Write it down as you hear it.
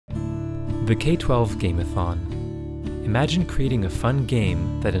The K-12 Game-a-thon. Imagine creating a fun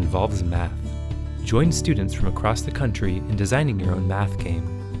game that involves math. Join students from across the country in designing your own math game.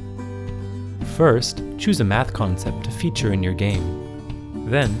 First, choose a math concept to feature in your game.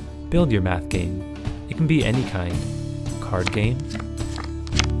 Then, build your math game. It can be any kind: card game,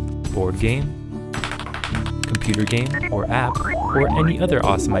 board game, computer game or app, or any other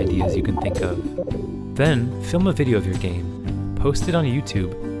awesome ideas you can think of. Then, film a video of your game, post it on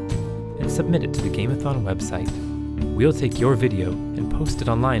YouTube, and submit it to the Game-a-thon website. We'll take your video and post it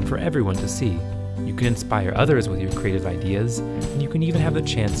online for everyone to see. You can inspire others with your creative ideas, and you can even have the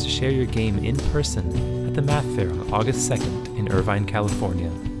chance to share your game in person at the Math Fair on August 2nd in Irvine, California.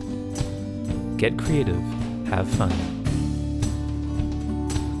 Get creative, have fun.